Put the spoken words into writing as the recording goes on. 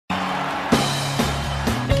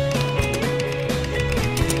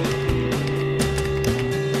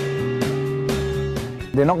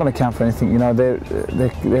They're not going to count for anything, you know. They're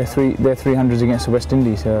 300s against the West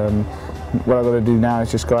Indies. What I've got to do now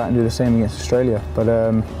is just go out and do the same against Australia. But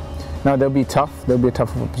no, they'll be tough. They'll be a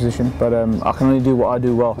tough opposition. But I can only do what I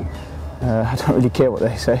do well. I don't really care what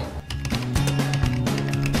they say.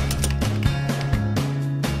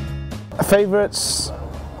 Favourites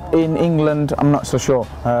in England, I'm not so sure.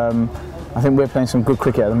 I think we're playing some good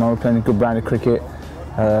cricket at the moment. We're playing a good brand of cricket.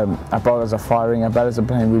 Our bowlers are firing, our batters are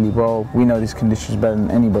playing really well. We know these conditions better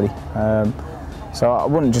than anybody. So I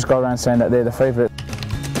wouldn't just go around saying that they're the favourite.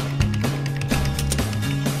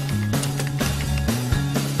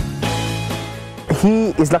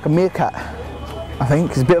 He is like a meerkat, I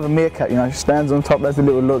think. He's a bit of a meerkat, you know. He stands on top, does a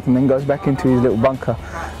little look and then goes back into his little bunker.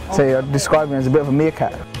 So I'd describe him as a bit of a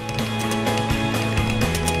meerkat.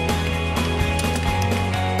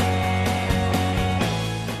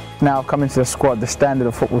 Now coming to the squad, the standard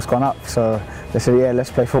of football's gone up, so they said, yeah,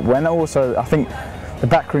 let's play football. And also, I think the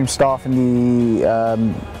backroom staff and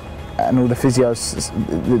all the physios,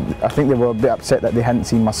 I think they were a bit upset that they hadn't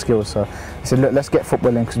seen my skills. So they said, look, let's get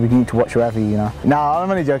football in because we need to watch Ravi, you know. No,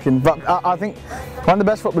 I'm only joking, but I think one of the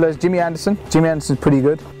best footballers, Jimmy Anderson. Jimmy Anderson's pretty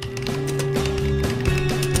good.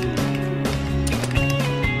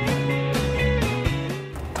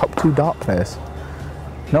 Top 2 dart players.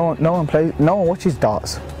 No one watches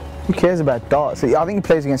darts. Who cares about darts? I think he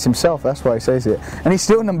plays against himself, that's why he says it. And he's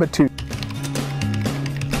still number 2.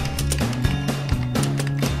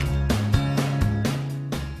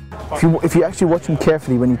 If you actually watch him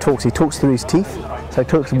carefully when he talks through his teeth. So he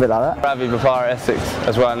talks a bit like that. Ravi Bopara, Essex,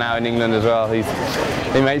 as well now in England as well. He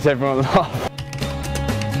makes everyone laugh.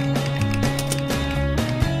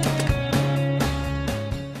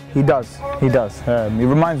 He does. He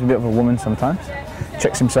reminds me a bit of a woman sometimes.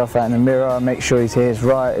 Checks himself out in the mirror, makes sure his hair's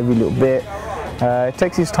right every little bit. It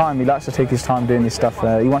takes his time, he likes to take his time doing this stuff.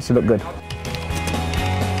 He wants to look good.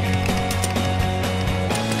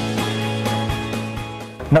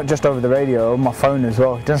 Not just over the radio, on my phone as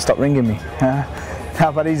well. He doesn't stop ringing me.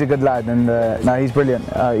 No, but he's a good lad, and no, he's brilliant.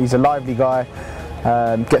 He's a lively guy,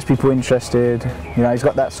 gets people interested. You know, he's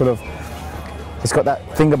got that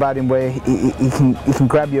thing about him where he can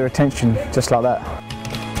grab your attention just like that.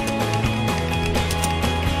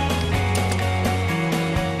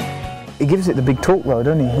 He gives it the big talk though,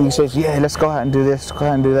 doesn't he? He says, yeah, let's go out and do this, go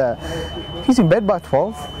out and do that. He's in bed by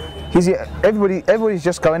 12. Everybody's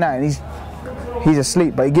just going out and he's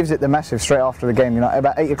asleep, but he gives it the massive straight after the game, you know,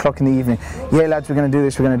 about 8 o'clock in the evening. Yeah lads, we're going to do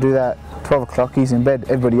this, we're going to do that. 12 o'clock, he's in bed,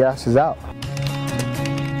 everybody else is out.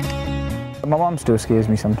 My mum still scares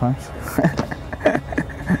me sometimes.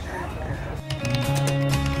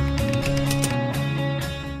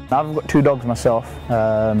 I've got 2 dogs myself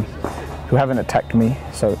who haven't attacked me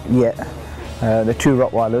yet. They're 2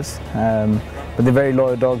 Rottweilers, but they're very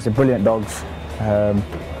loyal dogs, they're brilliant dogs, and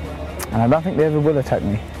I don't think they ever will attack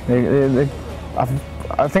me.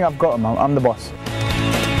 I think I've got them, I'm the boss.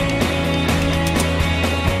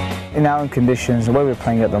 In our own conditions, the way we're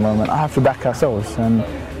playing at the moment, I have to back ourselves, and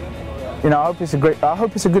you know, I hope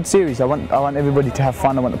it's a good series. I want everybody to have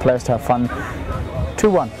fun, I want the players to have fun.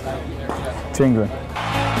 2-1 to England.